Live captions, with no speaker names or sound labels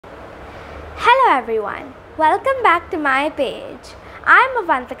Hello everyone, welcome back to my page. I'm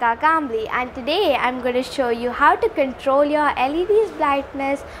Avantika Kambli and today I'm going to show you how to control your LED's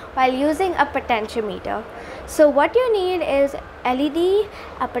brightness while using a potentiometer. So what you need is LED,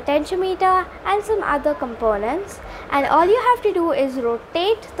 a potentiometer and some other components, and all you have to do is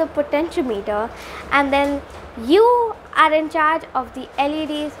rotate the potentiometer and then you are in charge of the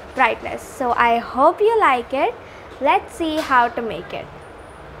LED's brightness. So I hope you like it. Let's see how to make it.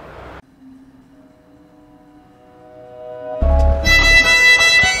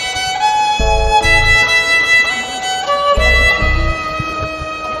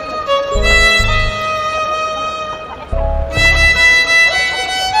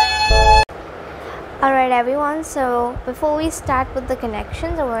 Alright everyone, so before we start with the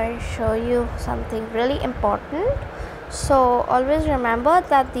connections, I want to show you something really important. So always remember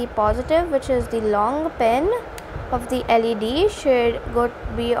that the positive, which is the long pin of the LED, should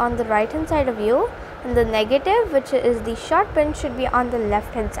be on the right hand side of you, and the negative, which is the short pin, should be on the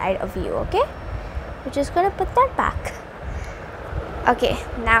left hand side of you. Okay, we're just going to put that back. Okay,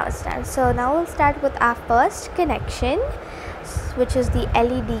 now it's done. So now we'll start with our first connection, which is the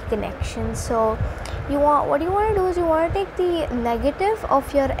LED connection. So what you want to do is you want to take the negative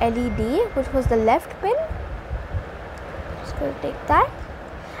of your LED, which was the left pin. Just going to take that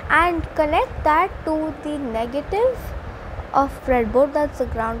and connect that to the negative of breadboard, that's the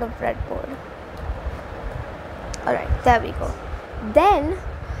ground of breadboard. Alright, there we go. Then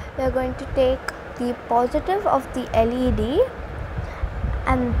we are going to take the positive of the LED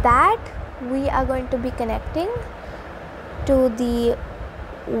and that we are going to be connecting to the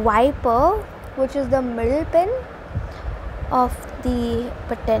wiper, which is the middle pin of the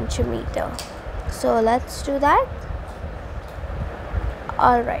potentiometer. So let's do that.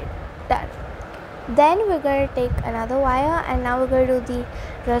 Alright, done. Then we're going to take another wire and now we're going to do the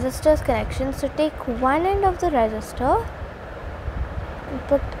resistors connection. So take one end of the resistor and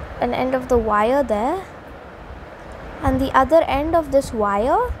put an end of the wire there, and the other end of this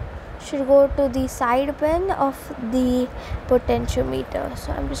wire should go to the side pin of the potentiometer.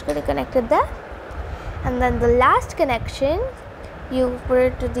 So I'm just going to connect it there, and then the last connection you put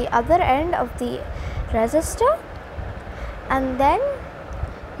it to the other end of the resistor, and then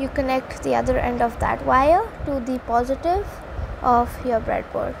you connect the other end of that wire to the positive of your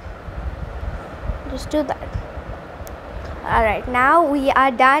breadboard. Just do that. Alright, now we are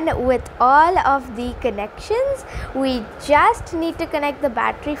done with all of the connections. We just need to connect the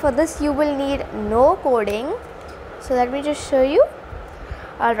battery. For this you will need no coding, so let me just show you.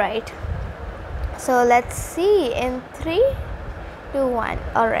 Alright, so let's see in 3, 2, 1.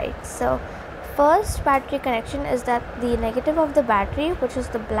 Alright, so first battery connection is that the negative of the battery, which is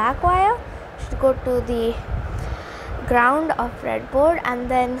the black wire, should go to the ground of breadboard, and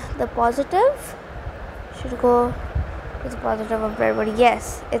then the positive should go to the positive of breadboard.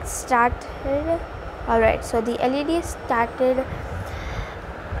 Yes, it started. Alright, so the LED started,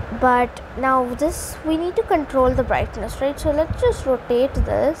 but now this we need to control the brightness, right? So let's just rotate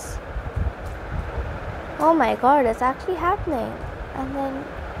this. Oh my god, it's actually happening. And then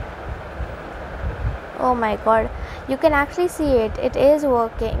oh my god, you can actually see it. It is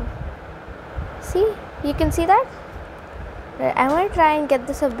working. See, you can see that. I want to try and get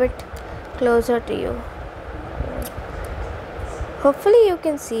this a bit closer to you. Hopefully you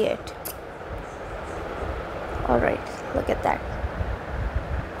can see it. Alright, look at that.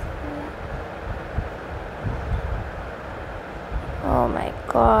 Oh my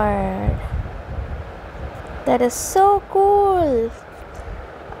god, that is so cool.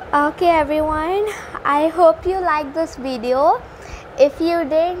 Okay everyone, I hope you liked this video. If you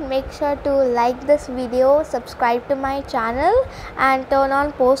did, make sure to like this video, subscribe to my channel and turn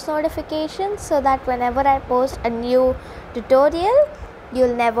on post notifications so that whenever I post a new tutorial,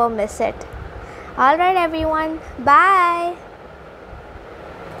 you'll never miss it. Alright everyone, bye.